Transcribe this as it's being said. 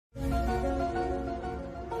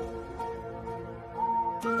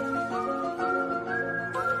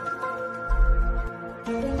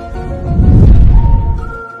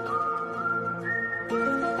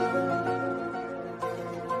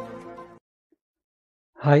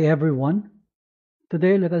Hi everyone.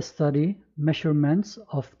 Today let us study measurements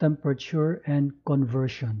of temperature and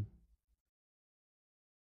conversion.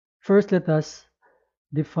 First, let us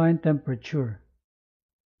define temperature.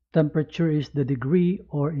 Temperature is the degree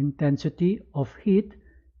or intensity of heat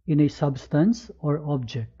in a substance or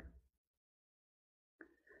object.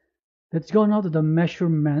 Let's go now to the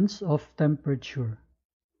measurements of temperature.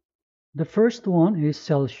 The first one is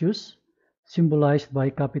Celsius, symbolized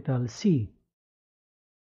by capital C.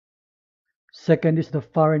 Second is the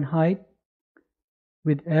Fahrenheit,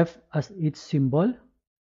 with F as its symbol,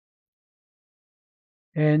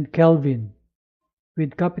 and Kelvin,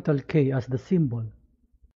 with capital K as the symbol.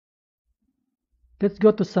 Let's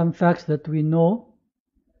go to some facts that we know.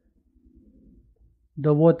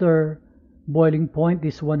 The water boiling point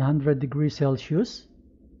is 100 degrees Celsius.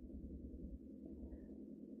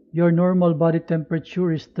 Your normal body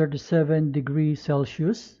temperature is 37 degrees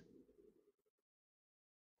Celsius.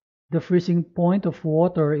 The freezing point of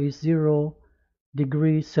water is 0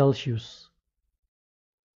 degrees Celsius.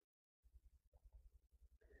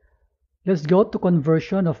 Let's go to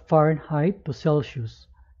conversion of Fahrenheit to Celsius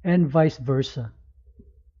and vice versa.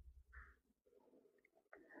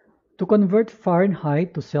 To convert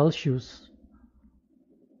Fahrenheit to Celsius,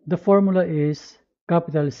 the formula is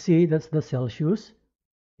capital C, that's the Celsius,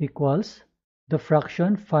 equals the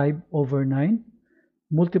fraction 5/9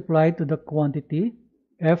 multiplied to the quantity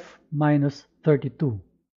F minus 32.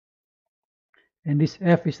 And this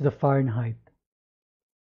F is the Fahrenheit.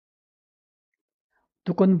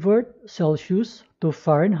 To convert Celsius to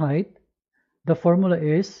Fahrenheit, the formula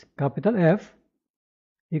is capital F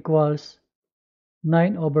equals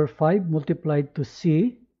 9/5 multiplied to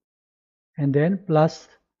C and then plus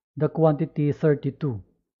the quantity 32.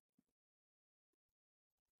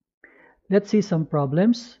 Let's see some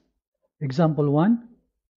problems. Example 1.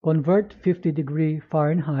 Convert 50 degree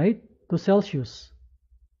Fahrenheit to Celsius.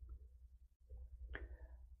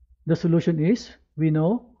 The solution is, we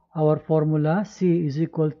know our formula C is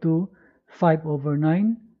equal to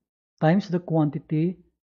 5/9 times the quantity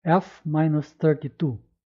F minus 32.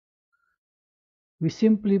 We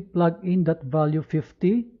simply plug in that value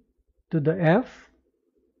 50 to the F,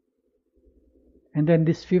 and then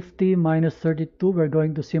this 50 minus 32 we're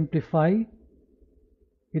going to simplify.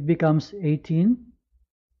 It becomes 18.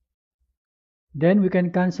 Then we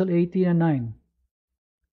can cancel 18 and 9.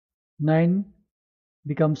 9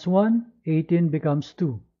 becomes 1, 18 becomes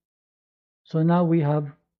 2. So now we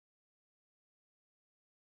have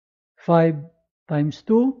 5 times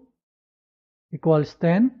 2 equals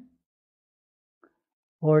 10,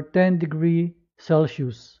 or 10 degree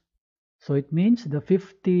Celsius. So it means the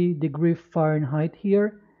 50 degree Fahrenheit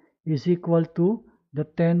here is equal to the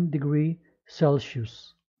 10 degree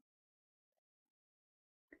Celsius.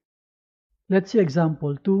 Let's see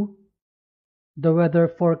example 2. The weather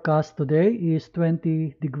forecast today is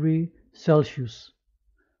 20 degrees Celsius.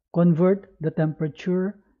 Convert the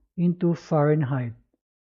temperature into Fahrenheit.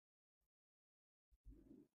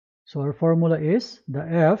 So our formula is the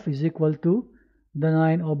F is equal to the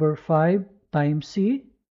 9/5 times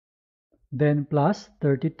C, then plus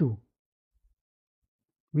 32.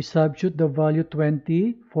 We substitute the value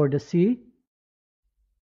 20 for the C,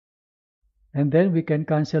 and then we can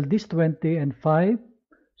cancel this 20 and 5.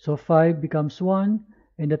 So 5 becomes 1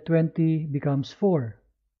 and the 20 becomes 4.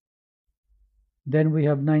 Then we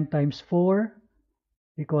have 9 times 4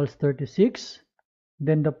 equals 36.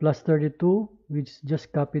 Then the plus 32, which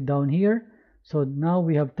just copied down here. So now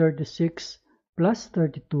we have 36 plus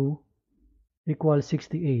 32 equals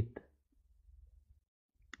 68.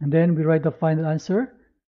 And then we write the final answer,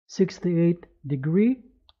 68 degree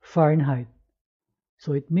Fahrenheit.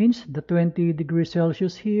 So it means the 20 degrees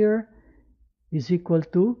Celsius here is equal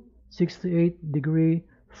to 68 degree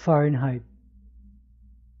Fahrenheit.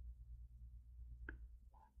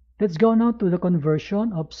 Let's go now to the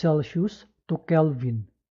conversion of Celsius to Kelvin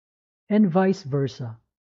and vice versa.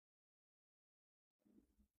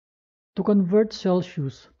 To convert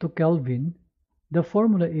Celsius to Kelvin, the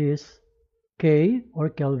formula is K, or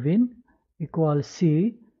Kelvin, equals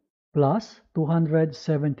C plus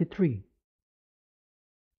 273.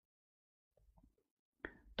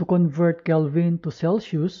 To convert Kelvin to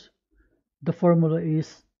Celsius, the formula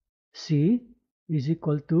is C is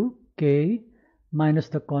equal to K minus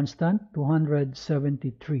the constant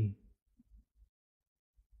 273.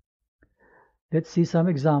 Let's see some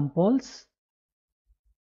examples.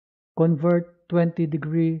 Convert 20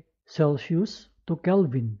 degree Celsius to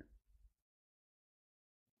Kelvin.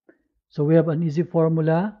 So we have an easy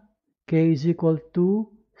formula. K is equal to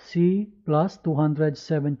C plus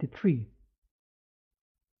 273.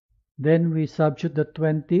 Then we substitute the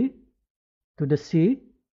 20 to the C.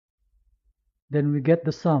 Then we get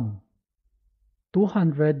the sum,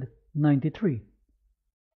 293.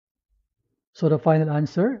 So the final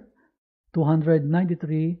answer,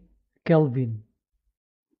 293 Kelvin.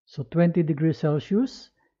 So 20 degrees Celsius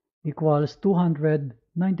equals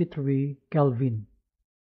 293 Kelvin.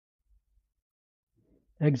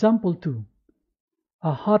 Example 2.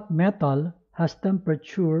 A hot metal has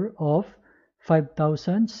temperature of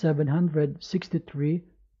 5763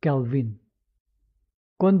 Kelvin.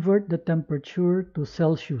 Convert the temperature to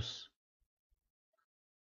Celsius.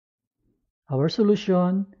 Our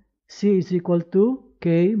solution, C is equal to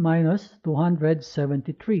K minus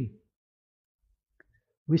 273.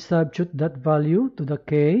 We substitute that value to the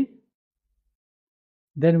K.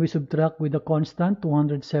 Then we subtract with the constant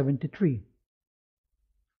 273.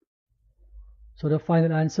 So the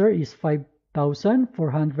final answer is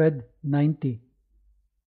 5,490.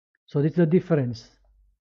 So this is the difference.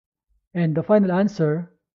 And the final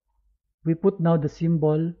answer, we put now the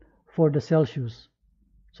symbol for the Celsius.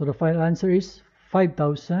 So the final answer is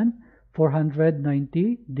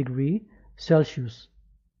 5,490 degree Celsius.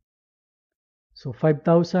 So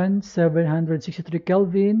 5,763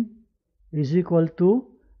 Kelvin is equal to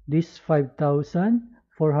this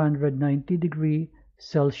 5,490 degree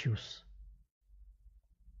Celsius.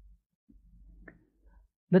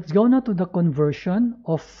 Let's go now to the conversion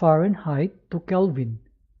of Fahrenheit to Kelvin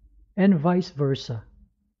and vice versa.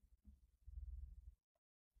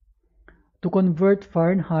 To convert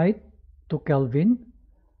Fahrenheit to Kelvin,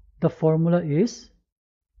 the formula is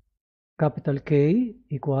capital K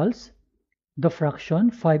equals the fraction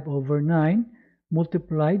 5/9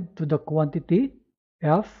 multiplied to the quantity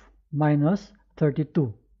F minus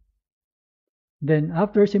 32. Then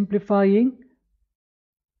after simplifying,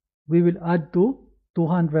 we will add to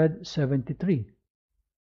 273.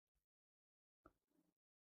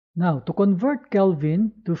 Now, to convert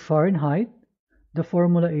Kelvin to Fahrenheit, the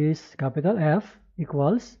formula is capital F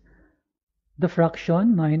equals the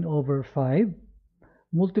fraction 9/5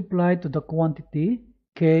 multiplied to the quantity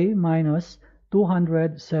K minus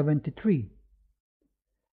 273.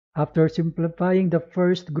 After simplifying the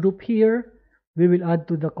first group here, we will add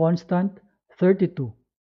to the constant 32.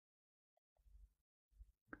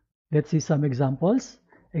 Let's see some examples.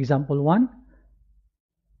 Example 1.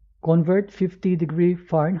 Convert 50 degree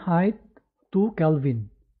Fahrenheit to Kelvin.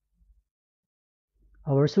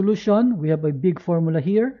 Our solution, we have a big formula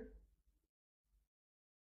here.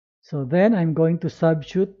 So then I'm going to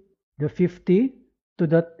substitute the 50 to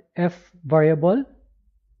that F variable.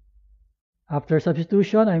 After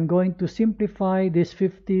substitution, I'm going to simplify this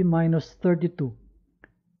 50 minus 32.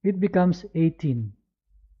 It becomes 18.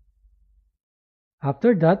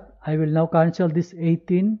 After that, I will now cancel this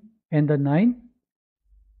 18 and the 9.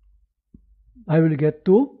 I will get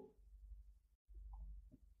 2.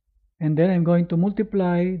 And then I'm going to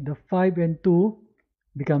multiply the 5 and 2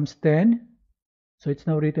 becomes 10. So it's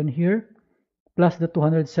now written here, plus the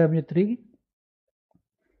 273.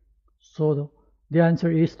 So the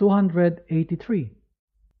answer is 283.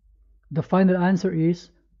 The final answer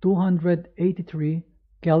is 283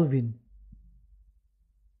 Kelvin.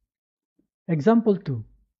 Example 2.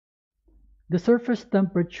 The surface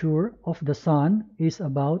temperature of the Sun is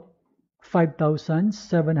about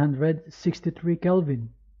 5,763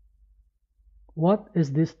 Kelvin. What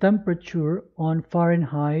is this temperature on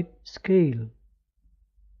Fahrenheit scale?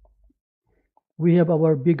 We have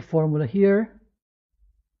our big formula here.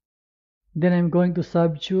 Then I'm going to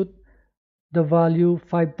substitute the value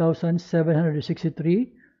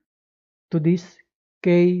 5,763 to this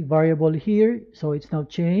K variable here. So it's now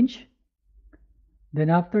changed. Then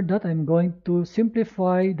after that, I'm going to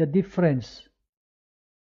simplify the difference.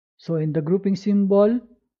 So in the grouping symbol,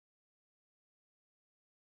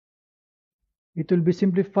 it will be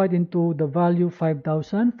simplified into the value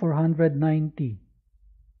 5,490.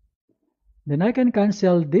 Then I can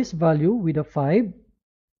cancel this value with a 5.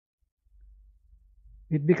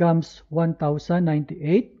 It becomes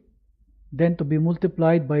 1,098. Then to be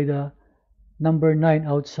multiplied by the number 9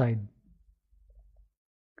 outside.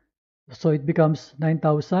 So it becomes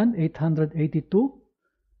 9,882.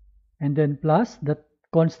 And then plus that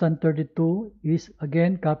constant 32 is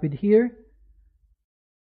again copied here.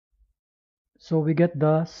 So we get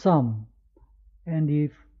the sum. And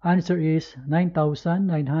the answer is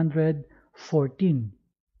 9,914.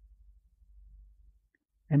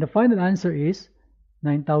 And the final answer is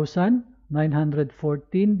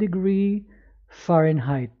 9,914 degree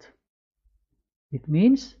Fahrenheit. It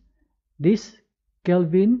means this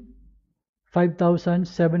Kelvin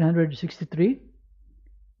 5,763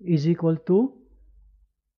 is equal to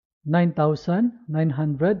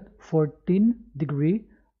 9,914 degree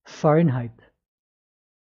Fahrenheit.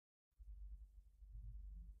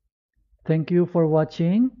 Thank you for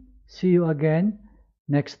watching. See you again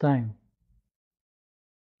next time.